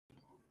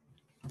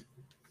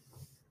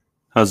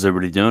How's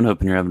everybody doing?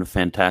 Hoping you're having a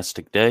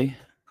fantastic day.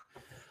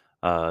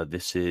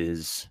 This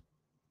is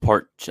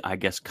I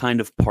guess,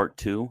 kind of part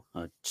two,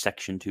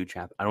 section two,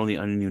 chapter. I don't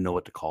even know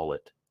what to call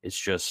it. It's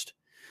just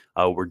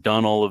we're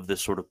done all of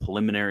this sort of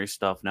preliminary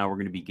stuff. Now we're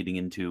going to be getting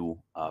into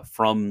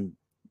from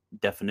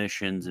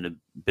definitions and a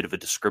bit of a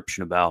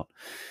description about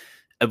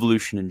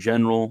evolution in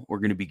general. We're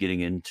going to be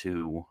getting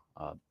into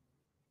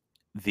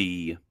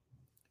the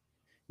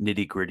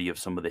nitty gritty of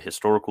some of the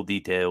historical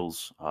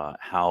details,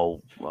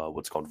 how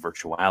what's called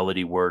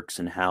virtuality works,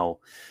 and how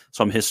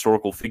some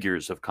historical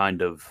figures have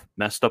kind of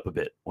messed up a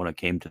bit when it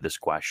came to this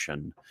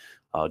question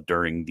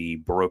during the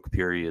Baroque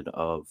period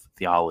of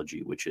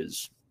theology, which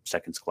is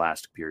second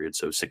scholastic period,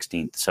 so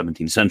 16th,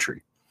 17th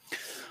century.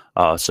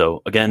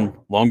 So again,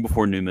 long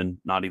before Newman,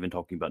 not even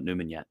talking about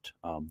Newman yet.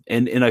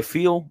 And I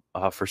feel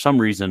for some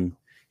reason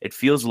it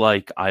feels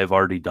like I've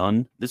already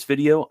done this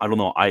video. I don't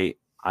know.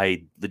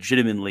 I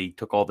legitimately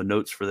took all the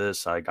notes for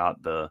this. I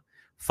got the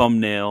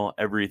thumbnail,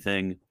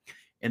 everything,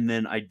 and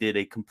then I did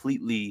a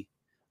completely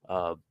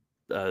a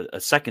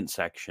second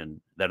section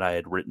that I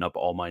had written up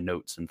all my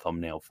notes and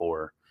thumbnail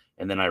for.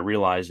 And then I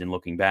realized in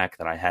looking back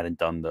that I hadn't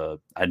done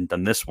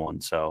this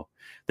one. So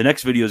the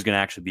next video is going to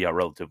actually be out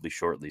relatively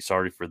shortly.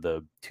 Sorry for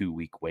the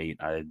 2-week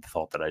wait. I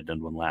thought that I'd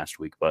done one last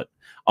week, but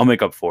I'll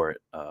make up for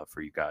it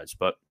for you guys.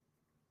 But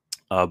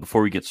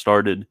before we get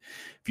started,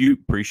 if you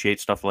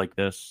appreciate stuff like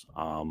this,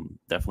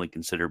 definitely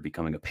consider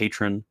becoming a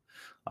patron.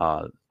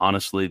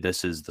 Honestly,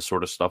 this is the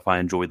sort of stuff I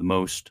enjoy the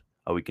most.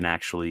 We can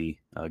actually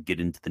get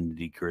into the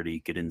nitty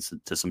gritty, get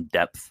into some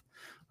depth,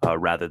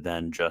 rather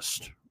than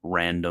just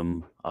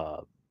random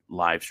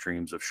live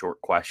streams of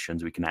short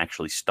questions. We can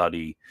actually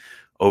study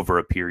over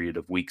a period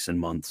of weeks and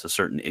months a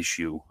certain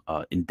issue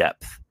in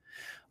depth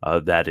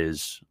that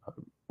is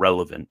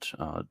relevant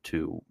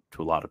to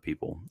a lot of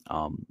people.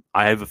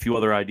 I have a few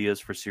other ideas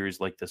for series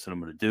like this that I'm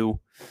going to do.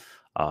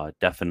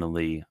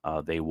 Definitely,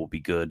 they will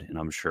be good, and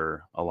I'm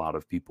sure a lot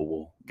of people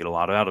will get a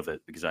lot out of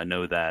it, because I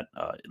know that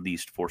at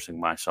least forcing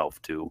myself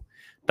to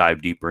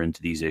dive deeper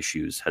into these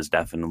issues has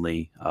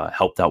definitely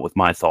helped out with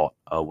my thought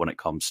when it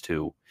comes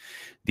to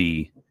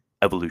the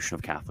evolution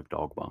of Catholic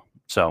dogma.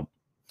 So,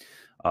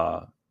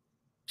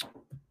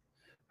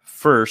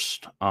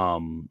 first,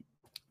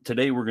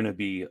 today we're going to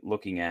be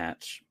looking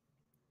at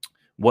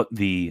what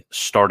the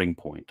starting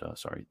point,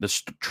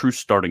 true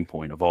starting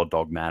point of all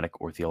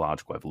dogmatic or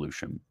theological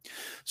evolution.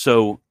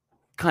 So,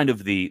 kind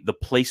of the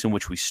place in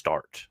which we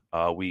start.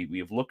 We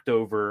have looked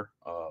over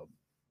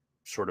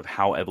sort of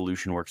how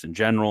evolution works in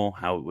general,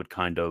 how it would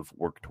kind of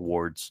work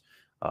towards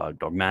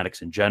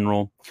dogmatics in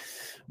general.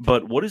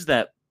 But what is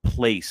that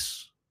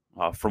place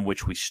from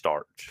which we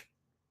start?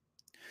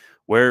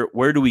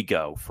 Where do we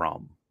go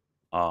from?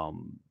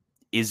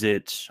 Is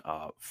it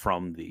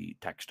from the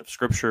text of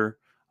Scripture?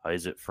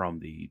 Is it from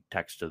the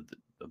text of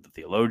the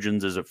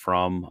theologians? Is it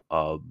from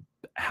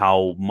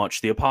how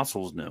much the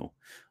apostles knew?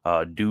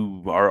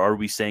 Are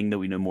we saying that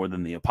we know more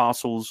than the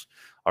apostles?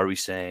 Are we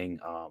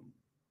saying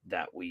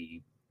that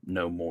we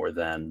know more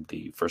than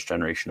the first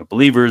generation of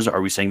believers?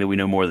 Are we saying that we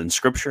know more than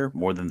Scripture,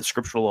 more than the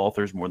scriptural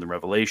authors, more than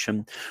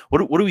Revelation?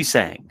 What are we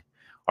saying?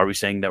 Are we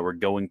saying that we're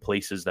going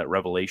places that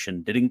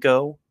Revelation didn't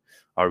go?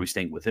 Are we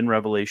staying within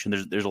Revelation?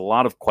 There's a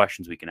lot of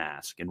questions we can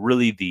ask, and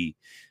really the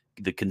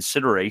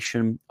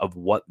consideration of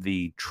what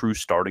the true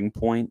starting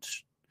point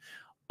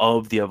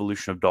of the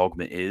evolution of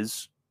dogma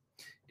is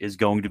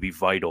going to be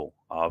vital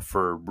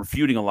for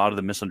refuting a lot of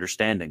the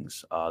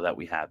misunderstandings that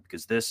we have,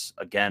 because this,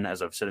 again,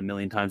 as I've said a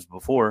million times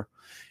before,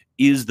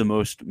 is the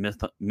most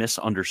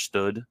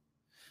misunderstood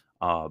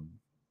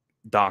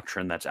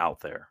doctrine that's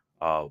out there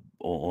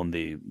on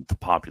the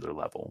popular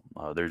level.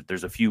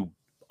 There's a few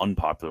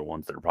unpopular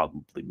ones that are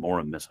probably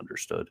more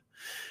misunderstood.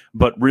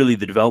 But really,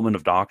 the development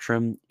of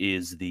doctrine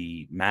is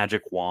the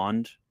magic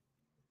wand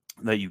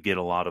that you get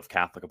a lot of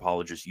Catholic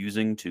apologists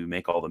using to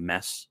make all the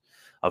mess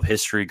of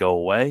history go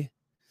away,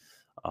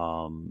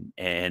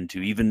 and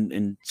to even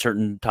in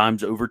certain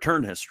times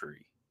overturn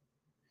history.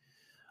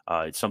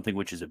 It's something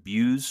which is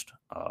abused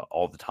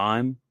all the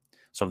time,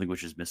 something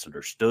which is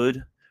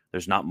misunderstood.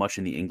 There's not much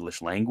in the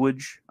English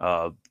language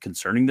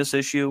concerning this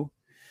issue.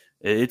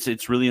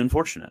 It's really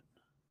unfortunate.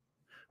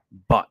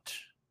 But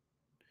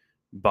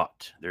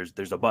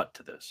there's a but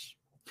to this.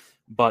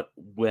 But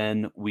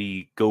when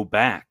we go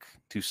back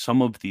to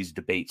some of these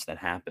debates that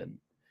happen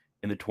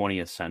in the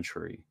 20th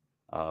century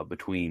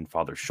between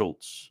Father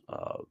Schultz,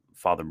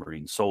 Father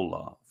Marine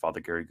Sola, Father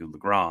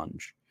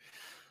Garrigou-Lagrange,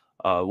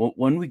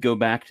 when we go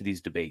back to these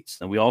debates,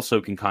 then we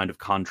also can kind of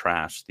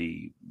contrast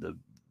the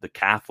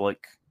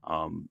Catholic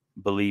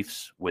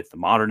beliefs with the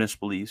modernist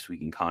beliefs. We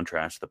can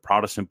contrast the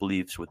Protestant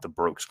beliefs with the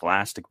Baroque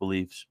scholastic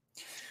beliefs.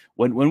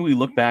 When we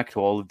look back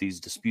to all of these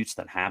disputes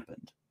that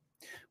happened,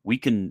 we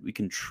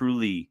can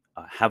truly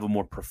have a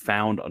more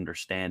profound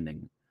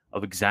understanding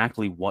of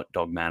exactly what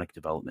dogmatic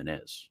development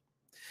is.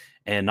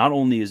 And not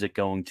only is it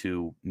going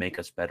to make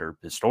us better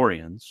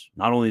historians,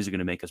 not only is it going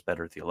to make us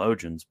better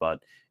theologians,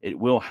 but it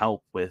will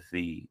help with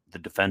the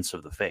defense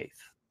of the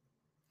faith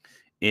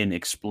in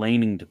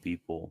explaining to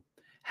people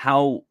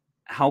how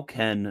how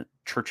can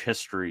church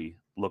history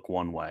look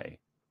one way?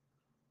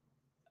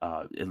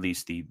 At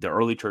least the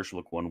early church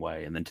look one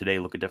way, and then today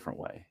look a different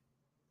way.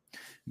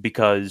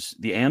 Because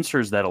the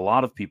answers that a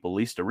lot of people, at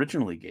least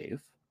originally,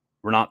 gave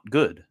were not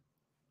good.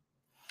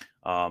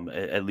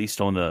 At least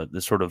on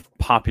the sort of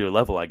popular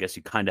level, I guess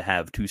you kind of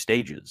have two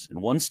stages. In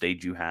one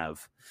stage, you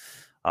have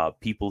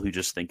people who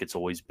just think it's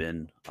always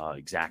been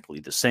exactly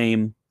the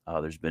same.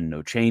 There's been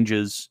no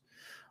changes,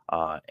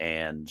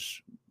 and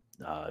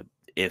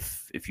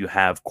if you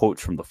have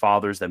quotes from the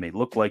fathers that may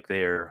look like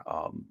they're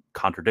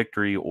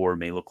contradictory or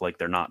may look like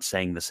they're not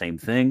saying the same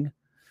thing,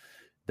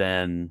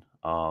 then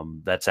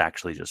that's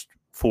actually just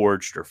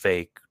forged or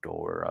faked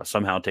or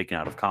somehow taken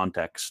out of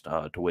context,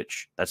 to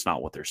which that's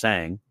not what they're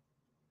saying.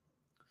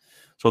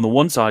 So on the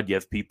one side, you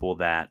have people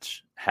that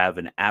have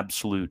an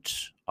absolute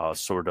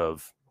sort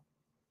of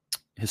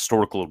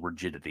historical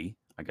rigidity,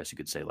 I guess you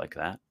could say like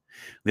that.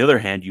 On the other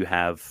hand, you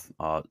have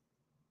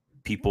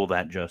people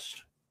that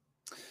just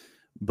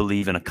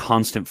believe in a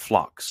constant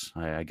flux.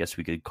 I guess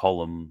we could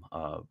call them,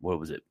 what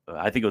was it?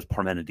 I think it was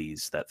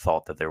Parmenides that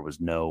thought that there was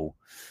no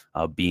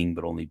being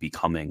but only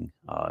becoming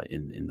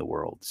in the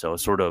world. So a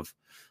sort of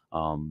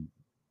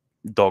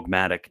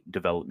dogmatic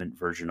development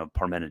version of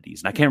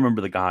Parmenides. And I can't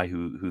remember the guy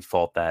who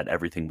thought that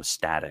everything was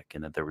static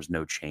and that there was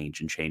no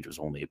change and change was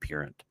only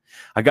apparent.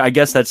 I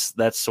guess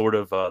that's sort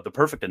of the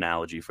perfect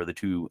analogy for the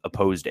two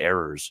opposed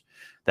errors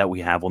that we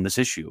have on this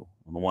issue.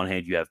 On the one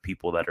hand, you have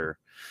people that are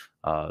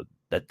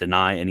that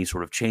deny any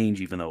sort of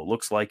change, even though it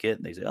looks like it.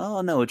 And they say, oh,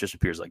 no, it just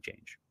appears like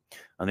change.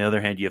 On the other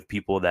hand, you have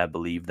people that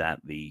believe that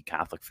the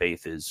Catholic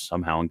faith is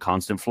somehow in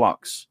constant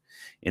flux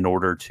in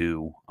order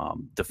to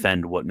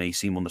defend what may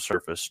seem on the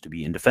surface to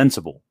be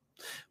indefensible.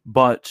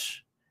 But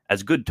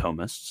as good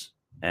Thomists,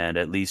 and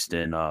at least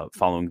in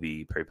following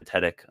the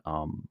peripatetic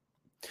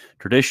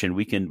tradition,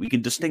 we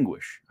can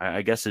distinguish.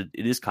 I guess it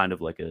is kind of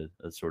like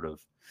a sort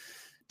of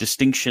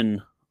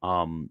distinction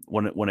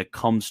when it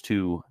comes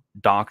to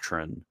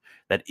doctrine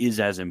that is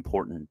as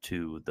important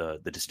to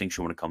the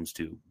distinction when it comes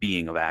to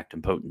being of act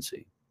and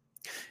potency.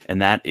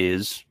 And that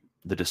is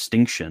the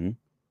distinction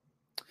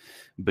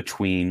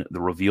between the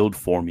revealed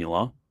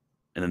formula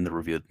and then the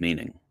revealed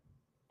meaning.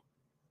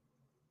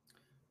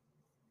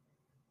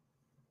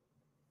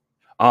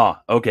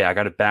 Okay, I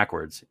got it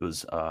backwards. It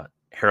was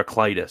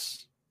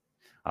Heraclitus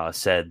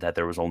said that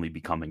there was only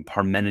becoming.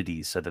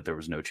 Parmenides said that there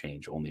was no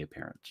change, only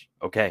appearance.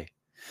 Okay,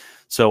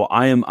 so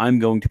I'm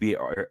going to be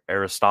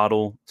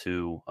Aristotle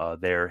to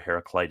their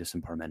Heraclitus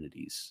and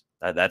Parmenides.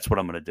 That's what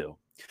I'm going to do.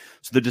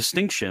 So the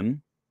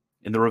distinction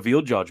in the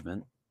revealed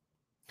judgment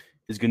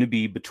is going to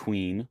be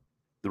between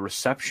the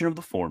reception of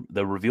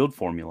the revealed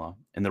formula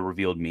and the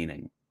revealed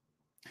meaning.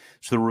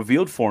 So the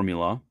revealed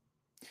formula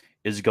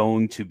is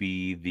going to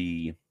be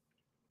the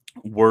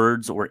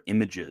words or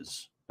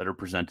images that are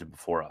presented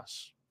before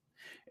us.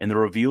 And the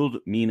revealed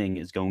meaning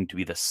is going to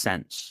be the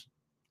sense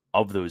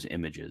of those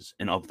images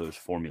and of those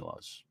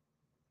formulas.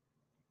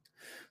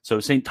 So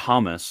St.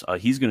 Thomas,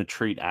 he's going to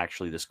treat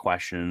actually this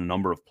question in a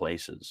number of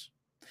places.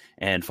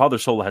 And Father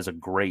Sola has a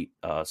great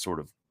sort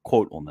of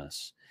quote on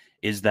this,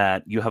 is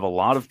that you have a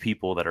lot of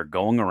people that are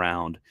going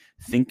around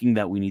thinking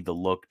that we need to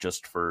look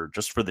just for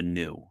the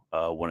new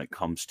when it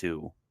comes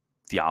to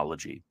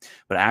theology.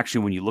 But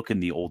actually, when you look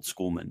in the old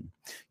schoolmen,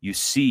 you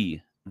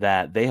see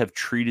that they have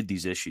treated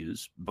these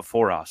issues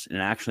before us in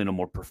actually in a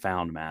more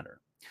profound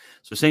manner.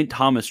 So St.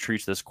 Thomas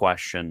treats this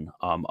question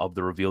of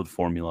the revealed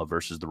formula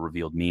versus the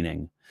revealed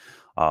meaning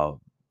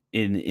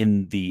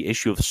in the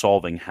issue of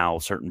solving how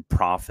certain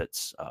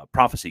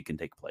prophecy can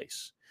take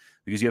place.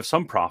 Because you have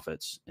some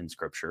prophets in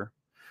Scripture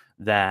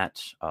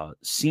that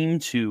seem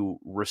to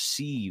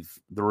receive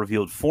the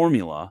revealed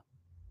formula,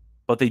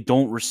 but they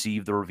don't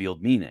receive the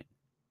revealed meaning.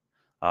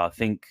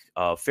 Think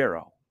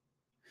Pharaoh.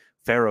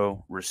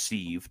 Pharaoh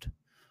received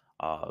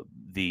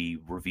the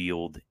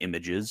revealed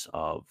images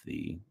of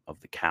the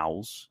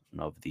cows and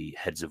of the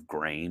heads of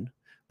grain,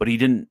 but he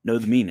didn't know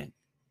the meaning.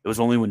 It was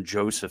only when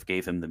Joseph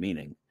gave him the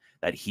meaning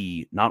that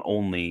he not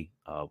only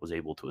was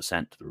able to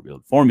assent to the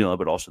revealed formula,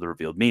 but also the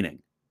revealed meaning.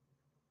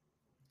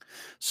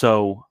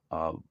 So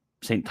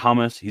St.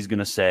 Thomas, he's going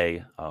to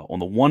say, on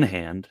the one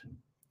hand,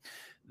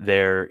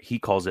 there he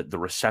calls it the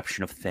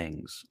reception of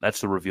things.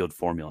 That's the revealed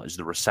formula, is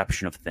the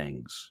reception of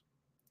things.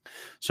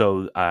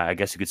 So I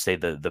guess you could say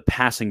the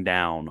passing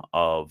down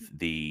of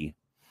the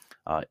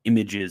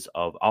images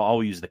of,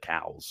 I'll use the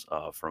cows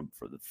for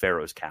the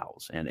Pharaoh's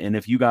cows. And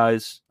if you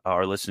guys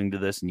are listening to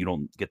this and you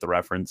don't get the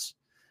reference,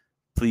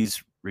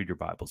 please read your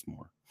Bibles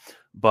more.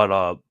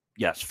 But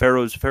yes,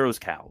 Pharaoh's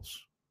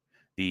cows.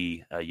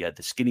 You had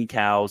the skinny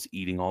cows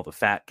eating all the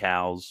fat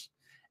cows,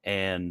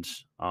 and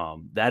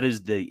that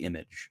is the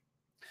image.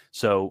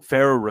 So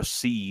Pharaoh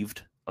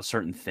received a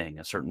certain thing,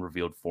 a certain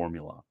revealed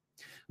formula.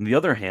 On the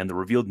other hand, the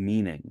revealed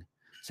meaning,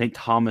 St.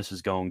 Thomas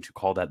is going to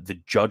call that the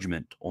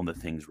judgment on the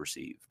things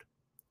received.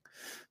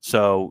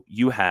 So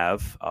you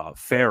have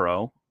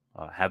Pharaoh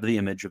have the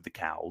image of the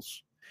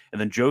cows,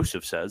 and then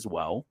Joseph says,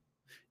 well,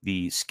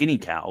 The skinny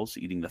cows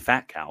eating the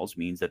fat cows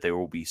means that there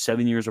will be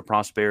 7 years of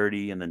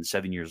prosperity and then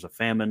 7 years of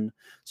famine.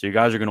 So you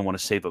guys are going to want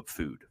to save up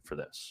food for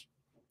this.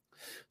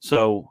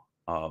 So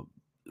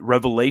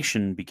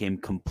Revelation became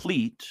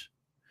complete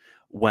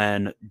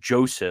when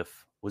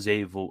Joseph was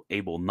able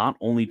not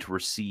only to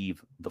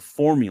receive the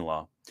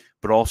formula,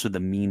 but also the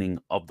meaning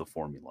of the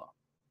formula.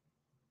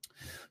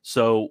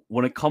 So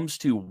when it comes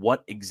to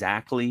what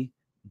exactly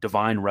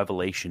divine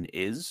revelation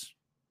is,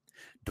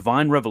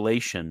 divine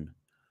revelation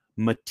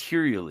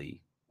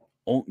merely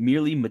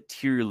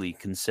materially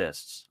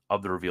consists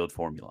of the revealed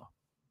formula.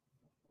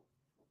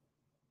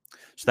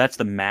 So that's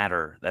the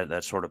matter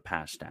that's sort of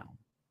passed down.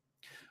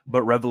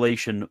 But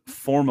revelation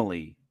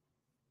formally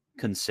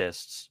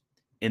consists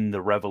in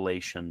the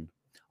revelation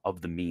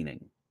of the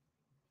meaning.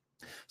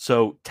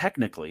 So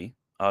technically,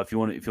 if you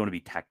want to be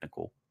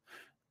technical,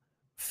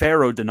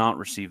 Pharaoh did not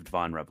receive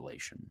divine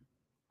revelation.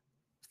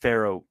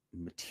 Pharaoh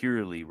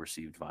materially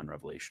received divine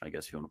revelation, I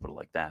guess if you want to put it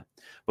like that.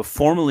 But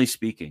formally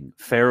speaking,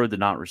 Pharaoh did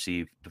not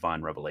receive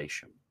divine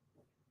revelation.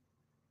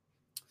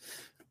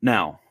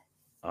 Now,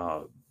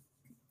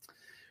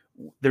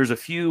 there's a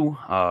few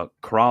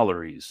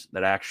corollaries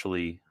that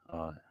actually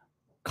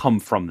come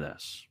from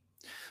this.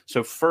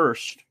 So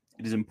first,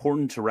 it is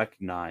important to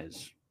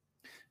recognize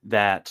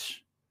that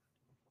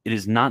it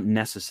is not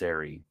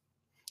necessary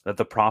that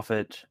the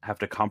prophet have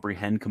to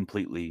comprehend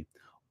completely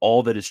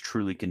all that is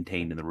truly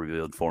contained in the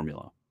revealed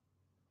formula.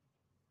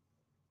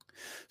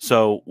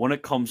 So when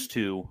it comes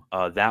to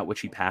that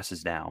which he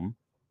passes down,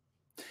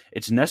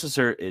 it's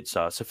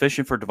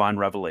sufficient for divine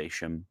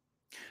revelation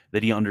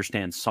that he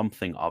understands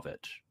something of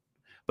it,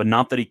 but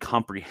not that he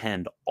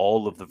comprehend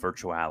all of the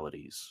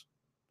virtualities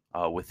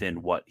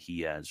within what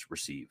he has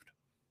received.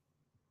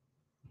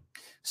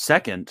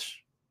 Second,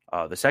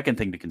 the second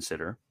thing to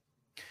consider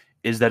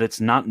is that it's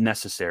not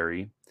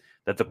necessary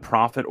that the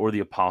prophet or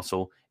the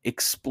apostle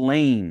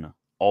explain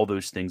all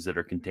those things that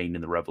are contained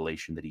in the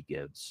revelation that he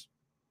gives.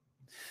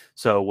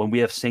 So when we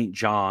have St.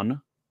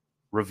 John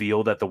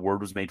reveal that the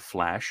Word was made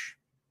flesh,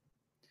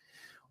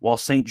 while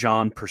St.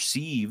 John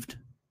perceived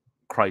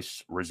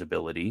Christ's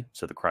risibility,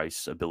 so the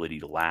Christ's ability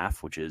to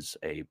laugh, which is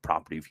a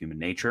property of human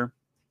nature,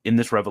 in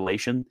this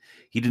revelation,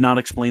 he did not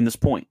explain this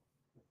point.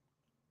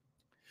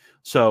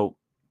 So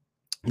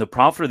the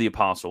prophet or the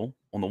apostle,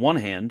 on the one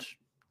hand,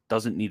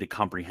 doesn't need to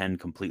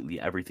comprehend completely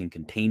everything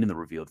contained in the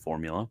revealed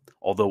formula,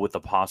 although with the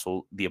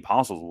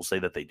apostles will say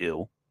that they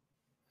do,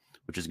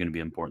 which is going to be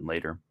important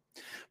later.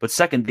 But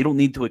second, they don't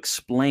need to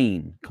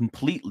explain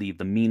completely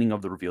the meaning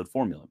of the revealed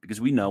formula,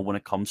 because we know when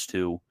it comes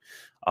to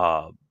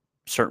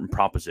certain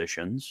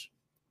propositions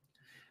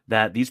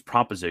that these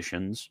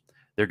propositions,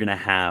 they're going to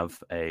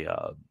have a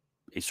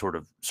sort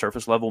of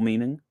surface level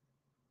meaning.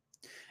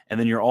 And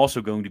then you're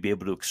also going to be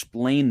able to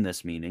explain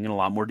this meaning in a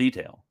lot more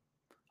detail.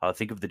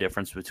 Think of the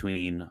difference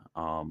between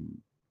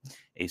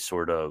a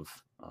sort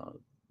of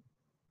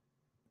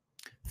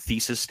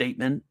thesis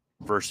statement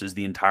versus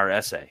the entire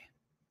essay.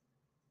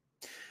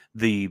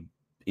 The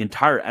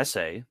entire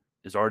essay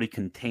is already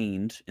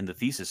contained in the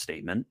thesis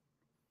statement,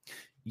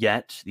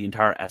 yet the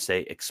entire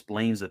essay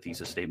explains the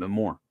thesis statement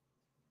more.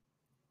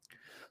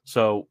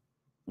 So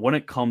when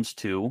it comes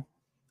to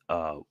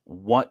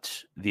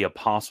what the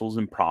apostles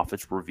and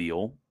prophets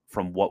reveal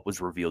from what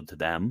was revealed to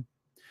them,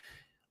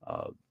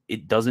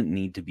 it doesn't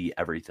need to be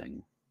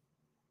everything.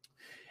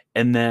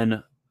 And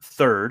then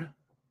third,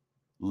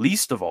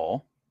 least of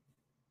all,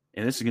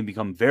 and this is going to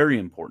become very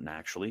important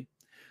actually,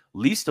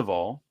 least of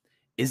all,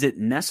 is it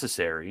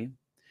necessary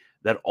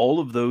that all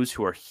of those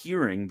who are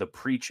hearing the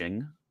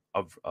preaching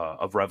of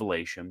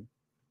Revelation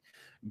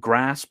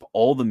grasp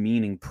all the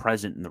meaning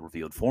present in the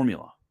revealed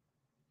formula?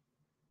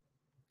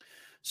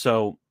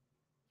 So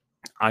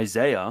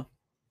Isaiah,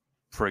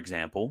 for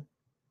example,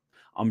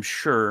 I'm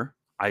sure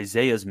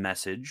Isaiah's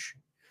message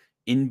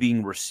in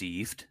being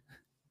received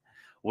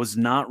was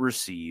not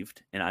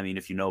received. And I mean,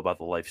 if you know about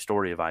the life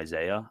story of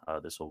Isaiah,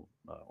 this will,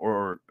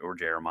 or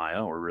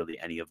Jeremiah, or really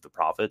any of the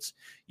prophets,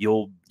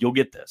 you'll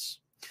get this.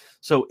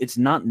 So it's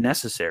not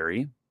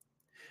necessary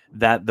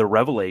that the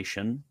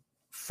revelation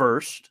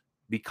first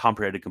be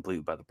comprehended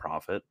completely by the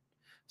prophet.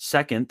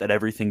 Second, that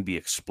everything be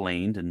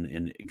explained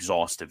in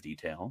exhaustive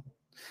detail.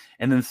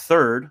 And then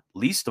third,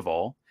 least of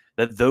all,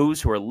 that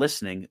those who are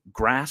listening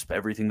grasp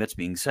everything that's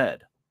being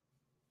said.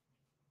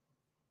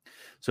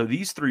 So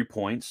these 3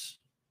 points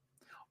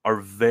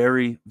are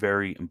very,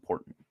 very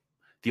important.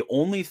 The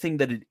only thing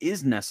that it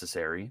is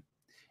necessary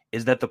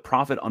is that the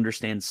prophet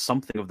understands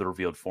something of the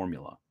revealed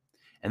formula,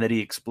 and that he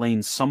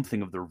explains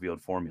something of the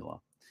revealed formula,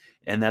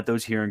 and that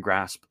those hearing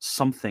grasp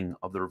something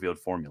of the revealed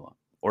formula,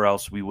 or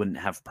else we wouldn't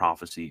have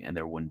prophecy and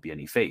there wouldn't be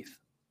any faith.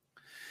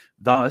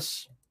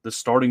 Thus, the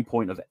starting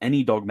point of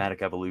any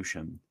dogmatic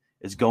evolution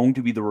is going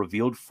to be the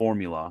revealed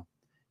formula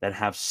that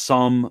have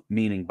some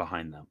meaning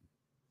behind them.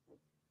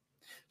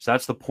 So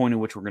that's the point in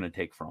which we're going to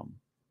take from,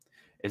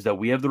 is that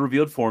we have the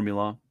revealed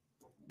formula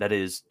that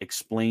is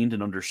explained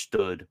and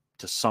understood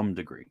to some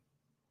degree.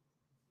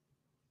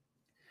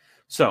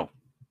 So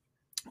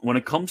when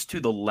it comes to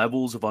the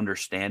levels of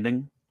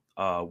understanding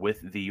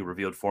with the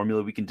revealed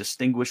formula, we can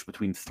distinguish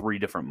between three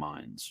different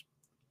minds.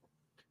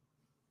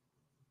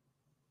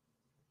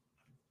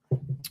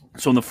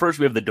 So in the first,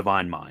 we have the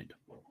divine mind.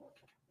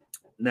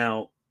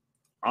 Now,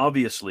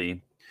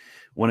 obviously,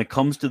 when it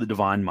comes to the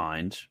divine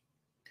mind,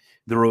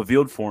 the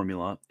revealed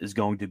formula is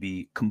going to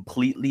be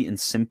completely and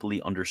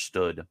simply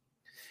understood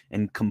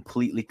and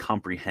completely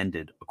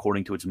comprehended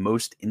according to its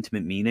most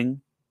intimate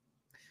meaning,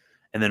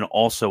 and then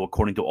also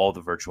according to all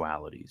the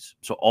virtualities.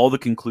 So all the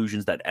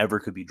conclusions that ever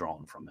could be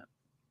drawn from it.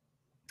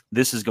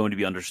 This is going to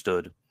be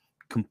understood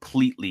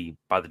completely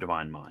by the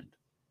divine mind.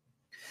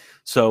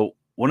 So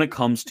when it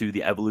comes to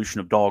the evolution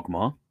of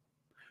dogma,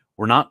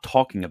 we're not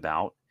talking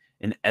about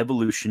an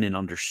evolution in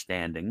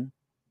understanding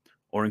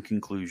or in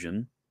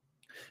conclusion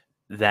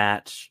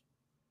that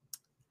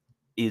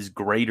is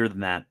greater than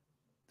that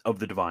of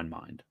the divine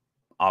mind,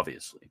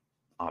 obviously.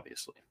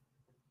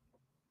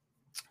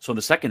 So on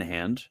the second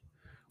hand,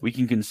 we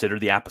can consider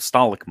the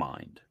apostolic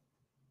mind,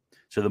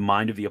 so the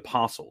mind of the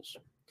apostles.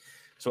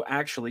 So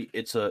actually,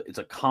 it's a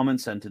common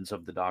sentence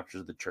of the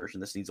doctors of the church,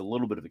 and this needs a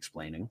little bit of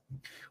explaining,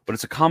 but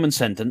it's a common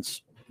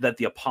sentence that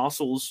the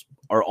apostles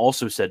are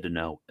also said to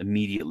know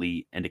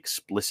immediately and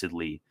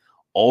explicitly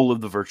all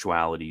of the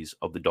virtualities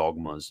of the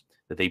dogmas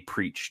that they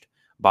preached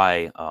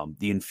by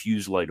the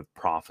infused light of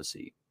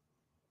prophecy.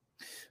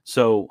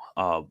 So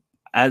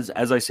as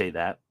I say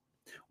that,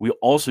 we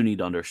also need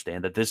to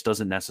understand that this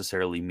doesn't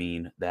necessarily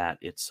mean that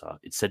it's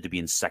said to be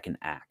in second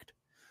act.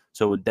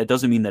 So that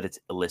doesn't mean that it's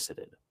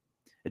elicited.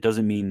 It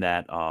doesn't mean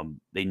that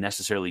they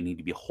necessarily need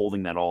to be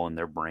holding that all in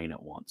their brain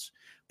at once.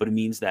 But it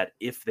means that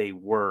if they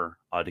were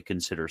to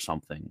consider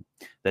something,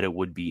 that it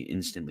would be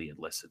instantly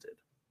elicited.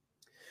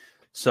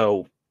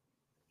 So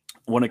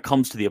when it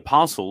comes to the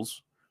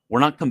apostles, we're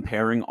not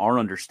comparing our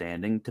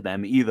understanding to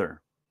them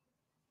either.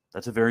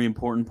 That's a very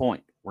important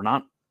point. We're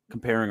not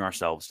comparing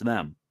ourselves to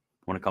them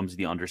when it comes to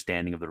the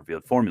understanding of the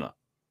revealed formula.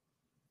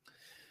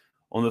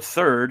 On the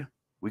third,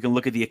 we can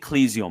look at the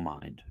ecclesial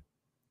mind,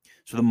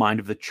 so the mind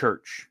of the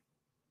church,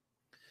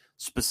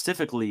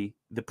 specifically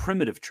the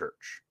primitive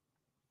church.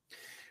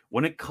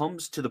 When it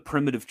comes to the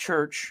primitive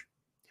church,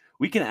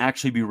 we can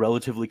actually be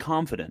relatively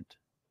confident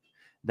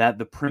that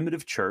the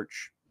primitive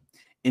church,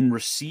 in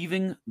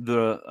receiving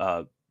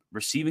the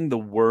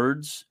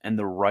words and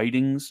the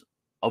writings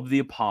of the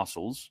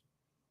apostles,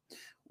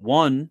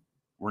 one,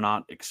 were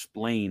not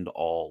explained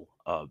all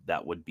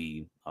that would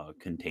be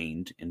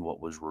contained in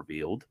what was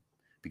revealed,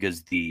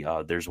 because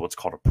there's what's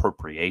called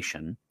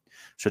appropriation.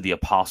 So the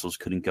apostles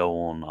couldn't go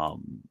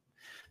on.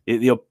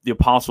 The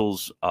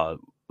apostles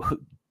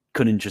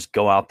couldn't just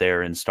go out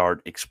there and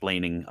start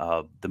explaining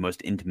the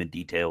most intimate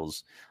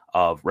details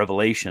of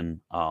Revelation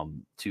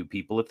to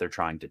people if they're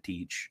trying to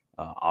teach.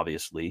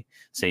 Obviously,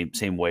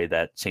 same way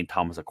that St.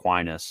 Thomas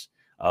Aquinas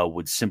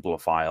would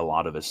simplify a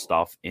lot of his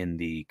stuff in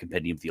the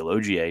Compendium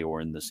Theologiae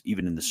or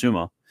even in the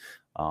Summa.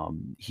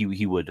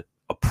 He would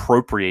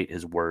appropriate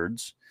his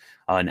words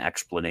and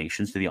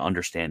explanations to the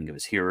understanding of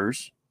his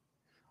hearers.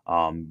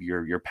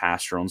 Your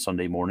pastor on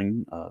Sunday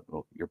morning,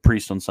 your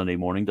priest on Sunday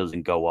morning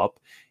doesn't go up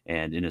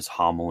and in his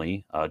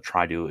homily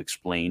try to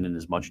explain in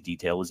as much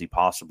detail as he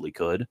possibly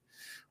could,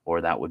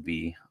 or that would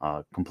be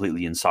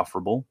completely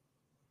insufferable.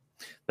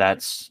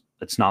 That's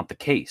not the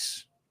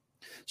case.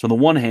 So on the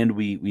one hand,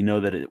 we know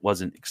that it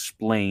wasn't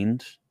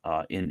explained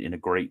in a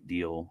great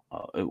deal,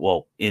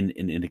 in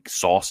an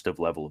exhaustive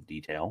level of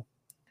detail.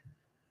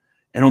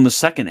 And on the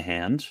second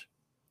hand,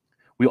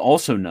 we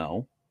also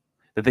know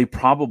that they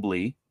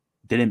probably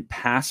didn't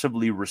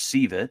passively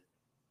receive it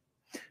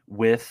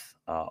with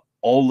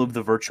all of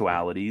the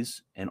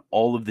virtualities and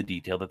all of the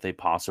detail that they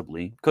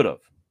possibly could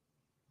have.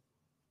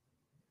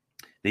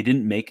 They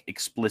didn't make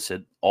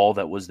explicit all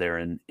that was there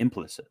in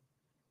implicit.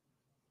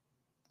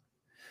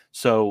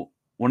 So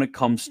when it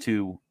comes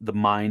to the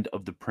mind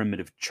of the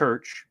primitive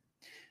church,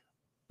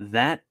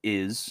 that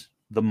is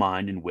the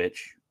mind in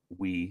which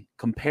we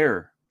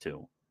compare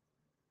to.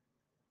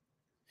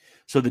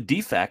 So the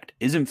defect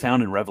isn't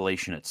found in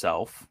Revelation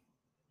itself.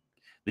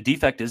 The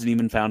defect isn't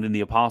even found in the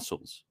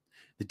apostles.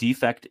 The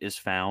defect is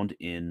found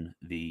in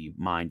the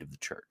mind of the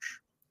church.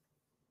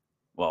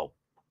 Well,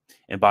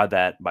 and by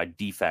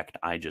defect,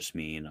 I just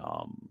mean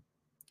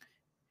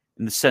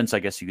in the sense, I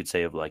guess you could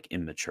say, of like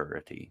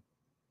immaturity.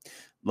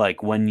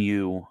 Like when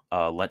you,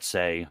 let's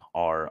say,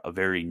 are a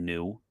very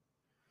new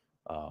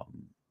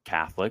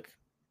Catholic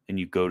and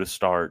you go to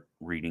start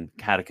reading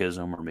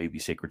catechism or maybe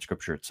sacred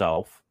scripture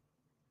itself,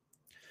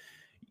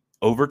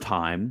 over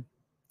time,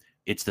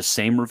 it's the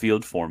same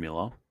revealed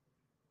formula.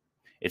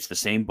 It's the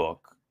same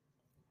book,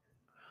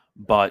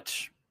 but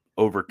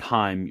over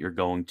time, you're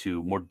going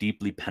to more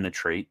deeply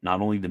penetrate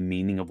not only the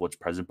meaning of what's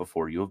present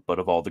before you, but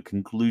of all the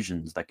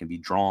conclusions that can be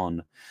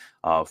drawn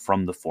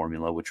from the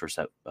formula which are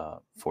set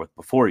forth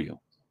before you.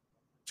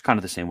 It's kind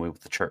of the same way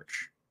with the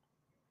church.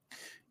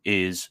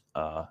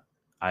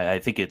 I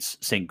think it's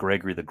St.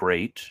 Gregory the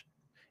Great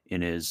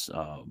in his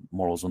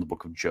Morals on the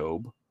Book of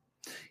Job.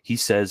 He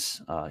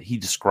says, he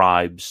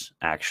describes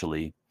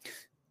actually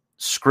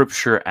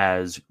Scripture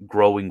as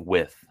growing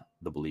with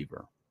the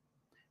believer.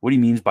 What he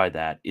means by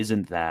that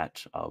isn't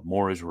that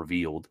more is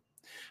revealed,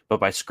 but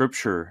by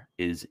Scripture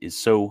is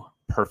so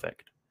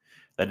perfect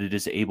that it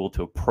is able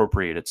to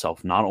appropriate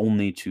itself not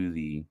only to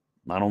the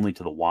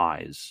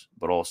wise,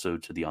 but also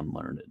to the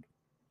unlearned.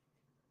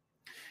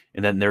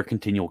 And then their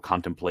continual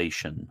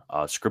contemplation,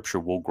 Scripture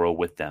will grow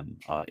with them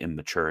in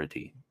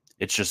maturity.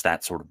 It's just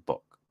that sort of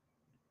book.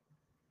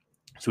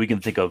 So we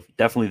can think of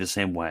definitely the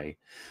same way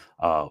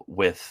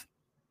with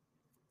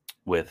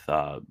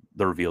the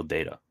revealed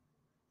data.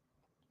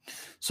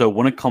 So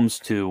when it comes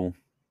to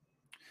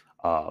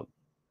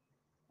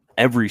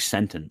every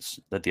sentence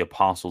that the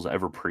apostles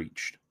ever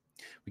preached,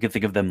 we can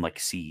think of them like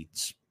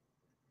seeds.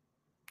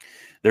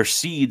 They're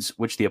seeds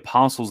which the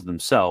apostles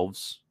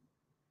themselves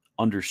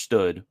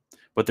understood,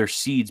 but they're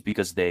seeds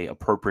because they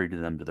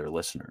appropriated them to their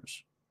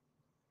listeners.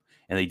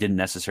 And they didn't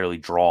necessarily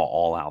draw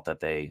all out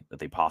that they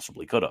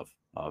possibly could have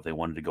if they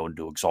wanted to go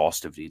into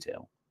exhaustive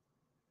detail.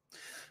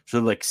 So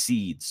they're like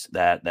seeds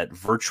that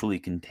virtually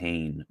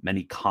contain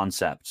many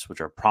concepts which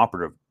are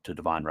proper to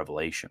divine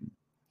revelation,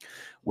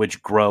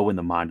 which grow in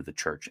the mind of the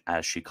church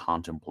as she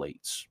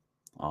contemplates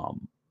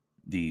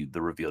the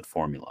revealed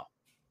formula.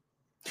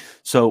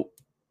 So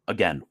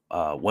again,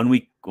 when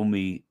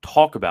we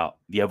talk about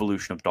the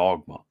evolution of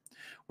dogma,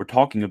 we're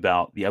talking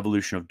about the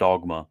evolution of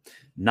dogma,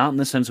 not in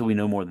the sense that we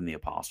know more than the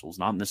apostles,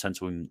 not in the sense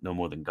that we know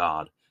more than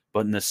God,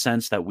 but in the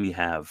sense that we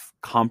have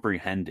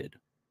comprehended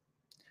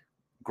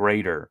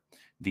greater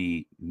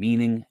the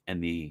meaning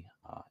and the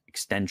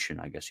extension,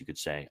 I guess you could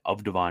say,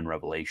 of divine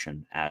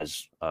revelation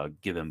as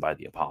given by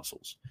the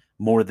apostles,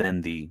 more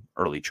than the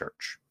early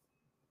church,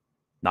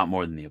 not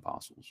more than the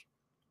apostles.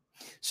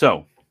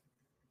 So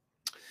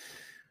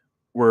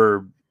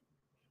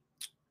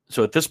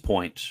at this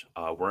point,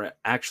 we're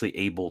actually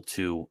able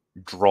to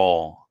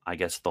draw, I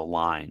guess, the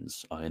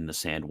lines in the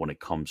sand when it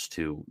comes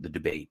to the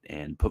debate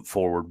and put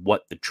forward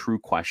what the true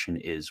question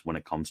is when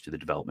it comes to the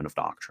development of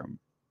doctrine.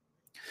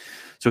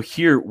 So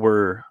here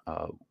we're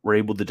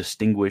able to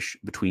distinguish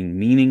between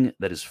meaning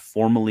that is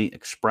formally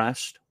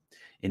expressed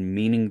and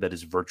meaning that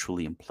is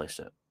virtually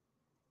implicit.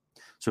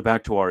 So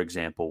back to our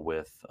example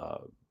with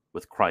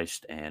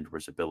Christ and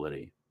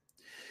risibility.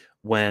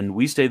 When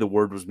we say the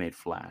Word was made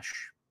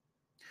flesh,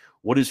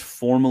 what is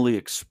formally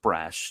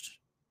expressed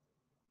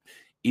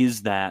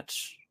is that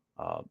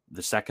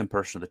the second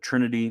person of the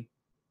Trinity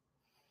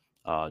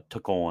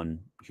took on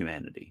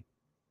humanity.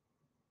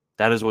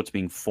 That is what's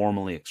being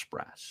formally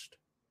expressed.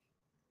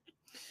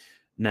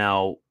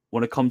 Now,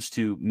 when it comes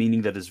to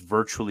meaning that is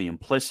virtually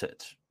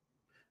implicit,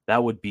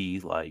 that would be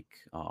like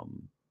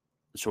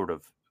sort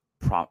of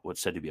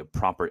what's said to be a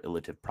proper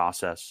illative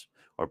process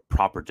or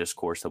proper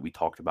discourse that we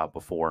talked about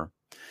before,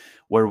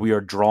 where we are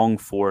drawing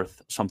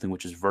forth something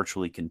which is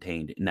virtually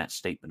contained in that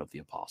statement of the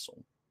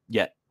apostle,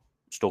 yet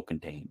still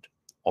contained,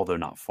 although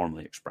not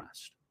formally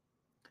expressed.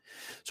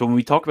 So when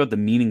we talk about the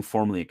meaning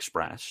formally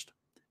expressed,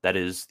 that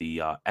is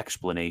the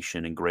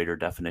explanation and greater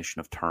definition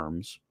of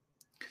terms,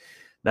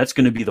 that's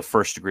going to be the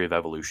first degree of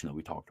evolution that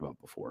we talked about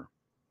before.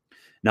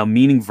 Now,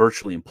 meaning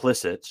virtually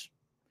implicit,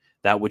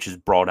 that which is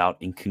brought out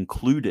and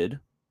concluded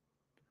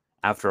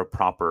after a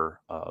proper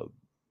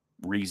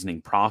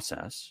reasoning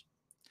process,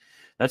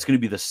 that's going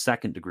to be the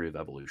second degree of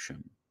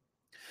evolution.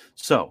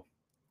 So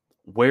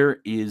where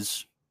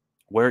is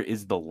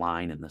the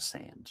line in the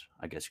sand?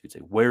 I guess you could say,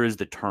 where is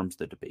the terms of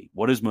the debate?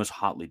 What is most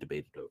hotly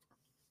debated over?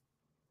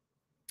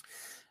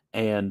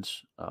 And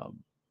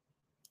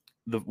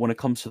when it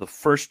comes to the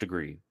first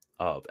degree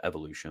of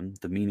evolution,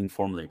 the meaning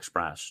formally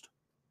expressed,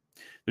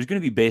 there's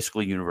going to be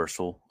basically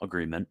universal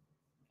agreement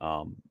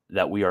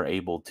that we are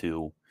able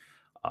to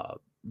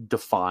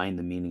define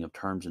the meaning of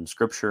terms in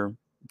Scripture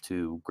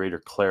to greater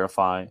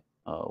clarify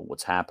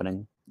what's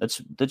happening. That's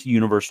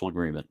universal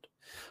agreement.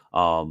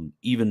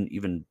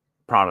 Even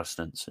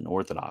Protestants and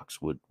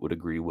Orthodox would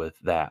agree with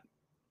that.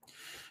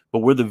 But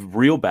where the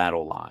real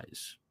battle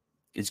lies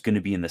is going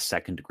to be in the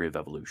second degree of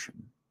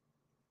evolution.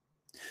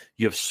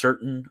 You have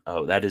certain,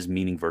 that is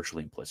meaning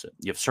virtually implicit.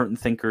 You have certain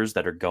thinkers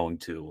that are going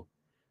to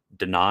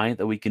deny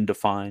that we can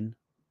define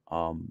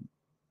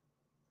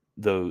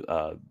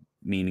the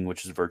meaning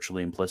which is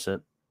virtually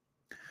implicit.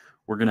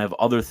 We're going to have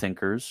other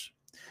thinkers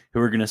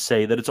who are going to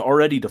say that it's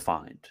already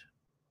defined.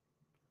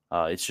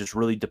 It's just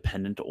really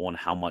dependent on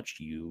how much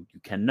you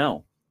can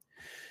know.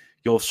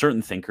 You'll have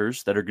certain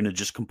thinkers that are going to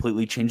just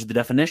completely change the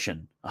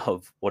definition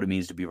of what it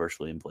means to be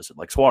virtually implicit,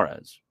 like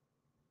Suarez.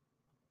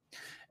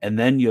 And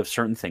then you have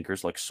certain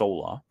thinkers like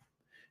Sola,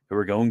 who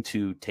are going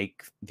to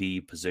take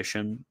the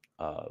position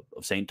of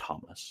St.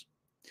 Thomas.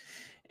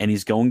 And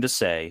he's going to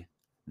say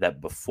that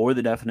before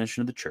the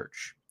definition of the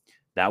church,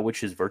 that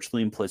which is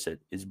virtually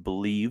implicit is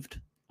believed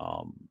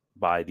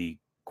by the,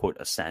 quote,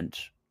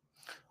 assent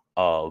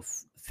of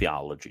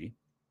theology.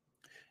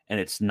 And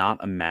it's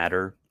not a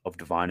matter of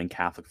divine and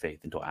Catholic faith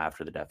until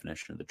after the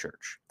definition of the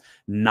church.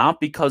 Not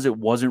because it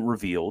wasn't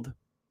revealed,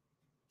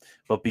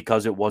 but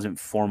because it wasn't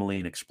formally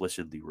and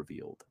explicitly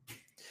revealed.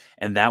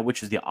 And that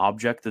which is the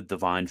object of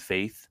divine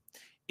faith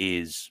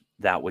is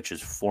that which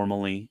is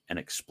formally and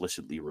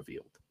explicitly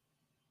revealed.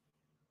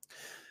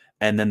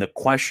 And then the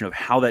question of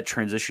how that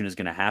transition is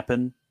going to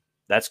happen,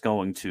 that's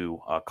going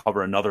to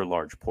cover another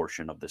large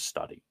portion of this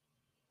study.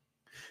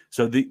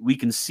 So we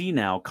can see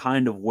now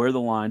kind of where the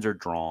lines are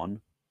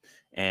drawn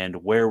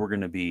and where we're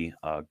going to be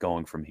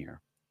going from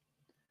here.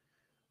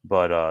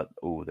 But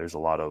there's a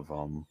lot of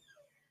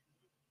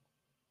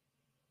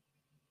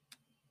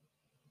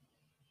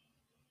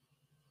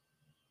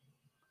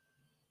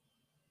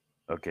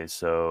okay.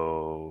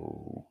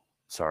 So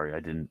sorry, I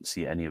didn't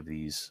see any of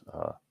these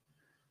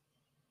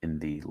in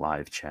the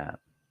live chat.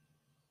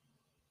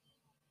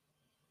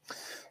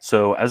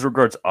 So as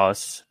regards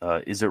us,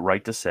 is it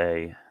right to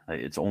say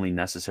it's only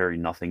necessary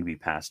nothing be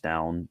passed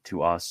down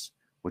to us,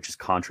 which is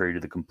contrary to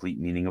the complete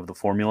meaning of the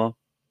formula?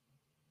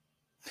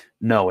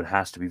 No, it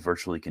has to be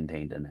virtually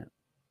contained in it,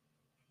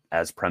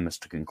 as premise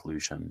to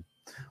conclusion,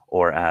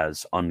 or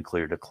as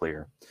unclear to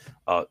clear.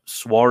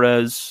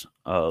 Suarez,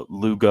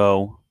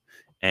 Lugo,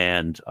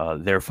 and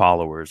their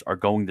followers are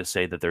going to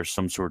say that there's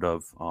some sort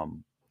of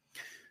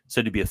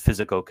said to be a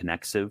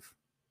physico-connexive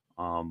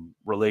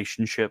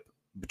relationship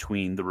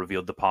between the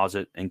revealed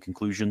deposit and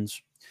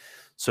conclusions,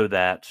 so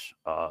that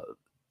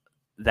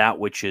that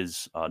which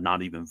is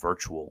not even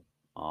virtual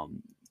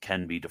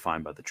can be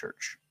defined by the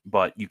church.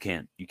 But you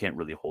can't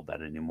really hold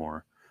that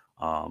anymore.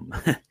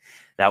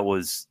 That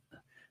was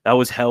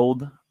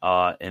held,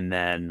 and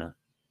then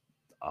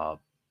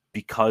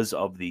because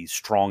of the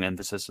strong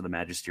emphasis of the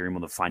magisterium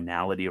on the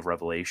finality of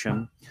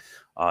revelation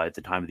at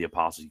the time of the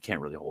apostles, you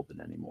can't really hold it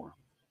anymore.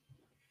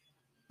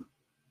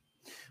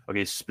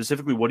 Okay,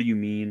 specifically, what do you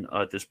mean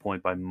at this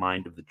point by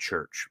mind of the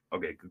church?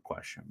 Okay, good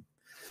question.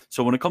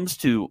 So when it comes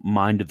to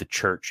mind of the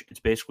church, it's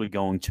basically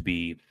going to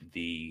be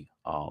the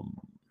I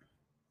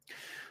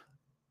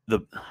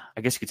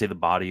guess you could say the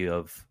body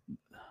of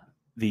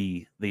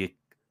the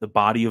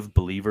body of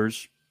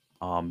believers,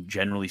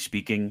 generally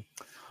speaking.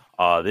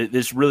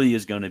 This really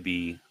is going to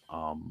be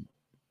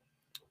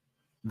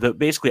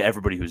basically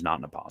everybody who's not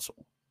an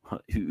apostle,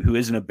 who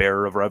isn't a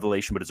bearer of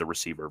revelation, but is a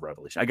receiver of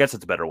revelation. I guess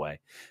that's a better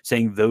way.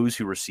 Saying those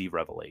who receive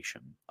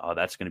revelation,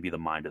 that's going to be the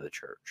mind of the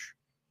church.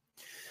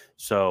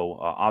 So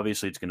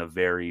obviously it's going to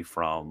vary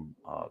from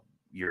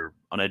your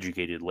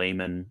uneducated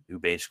laymen who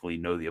basically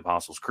know the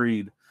Apostles'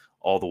 Creed,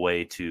 all the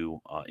way to,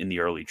 in the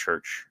early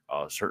church,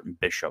 certain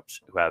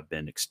bishops who have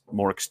been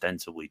more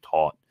extensively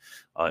taught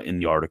in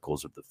the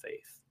articles of the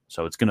faith.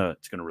 So it's gonna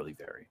really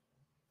vary.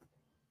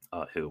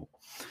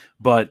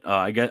 But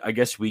I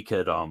guess we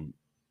could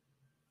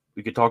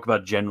talk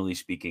about, generally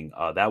speaking,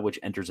 that which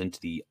enters into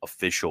the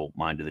official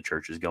mind of the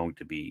church is going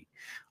to be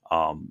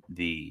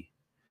the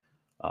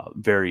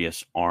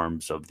various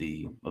arms of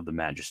the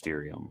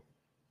magisterium.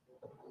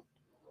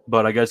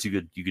 But I guess you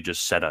could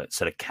just set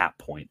a cap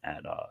point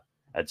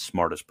at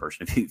smartest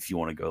person if you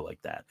want to go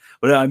like that.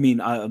 But I mean,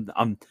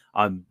 I'm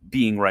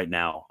being right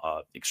now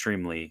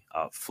extremely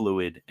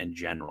fluid and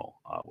general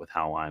with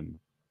how I'm.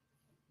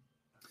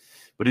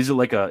 But is it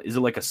like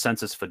a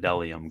sensus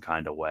fidelium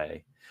kind of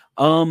way?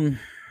 I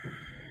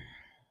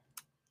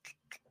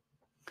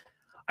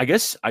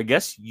guess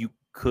you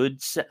could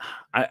say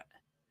I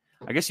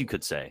guess you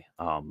could say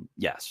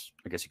yes.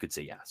 I guess you could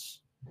say yes.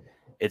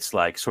 It's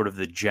like sort of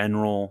the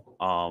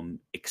general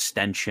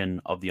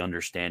extension of the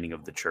understanding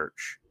of the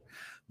church,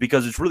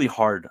 because it's really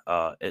hard,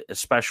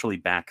 especially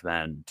back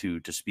then,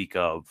 to speak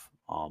of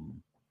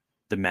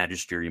the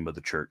magisterium of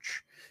the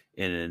church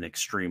in an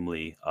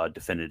extremely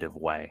definitive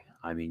way.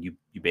 I mean, you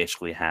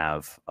basically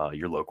have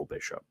your local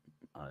bishop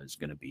is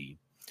going to be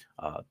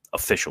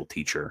official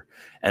teacher,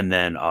 and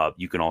then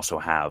you can also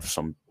have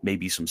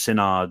maybe some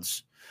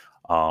synods,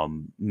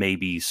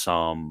 maybe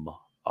some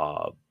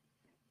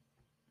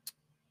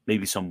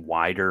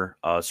wider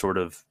sort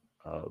of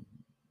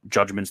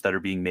judgments that are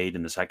being made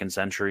in the 2nd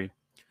century.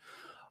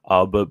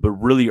 But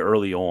really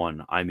early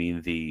on, I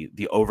mean,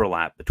 the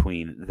overlap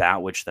between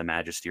that which the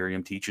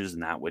magisterium teaches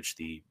and that which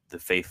the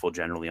faithful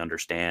generally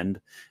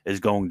understand is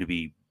going to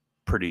be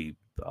pretty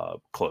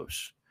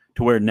close,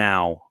 to where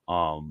now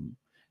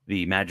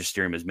the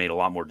magisterium has made a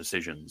lot more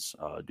decisions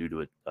due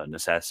to a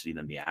necessity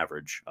than the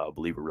average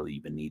believer really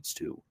even needs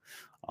to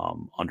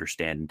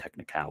understand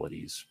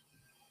technicalities.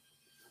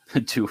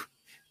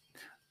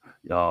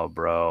 Oh,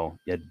 bro,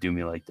 you had to do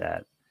me like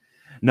that.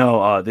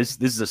 No, this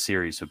is a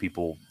series, so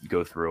people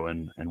go through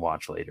and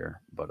watch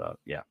later. But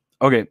yeah.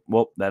 Okay,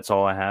 well, that's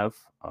all I have.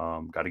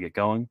 Got to get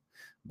going,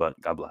 but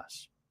God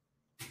bless.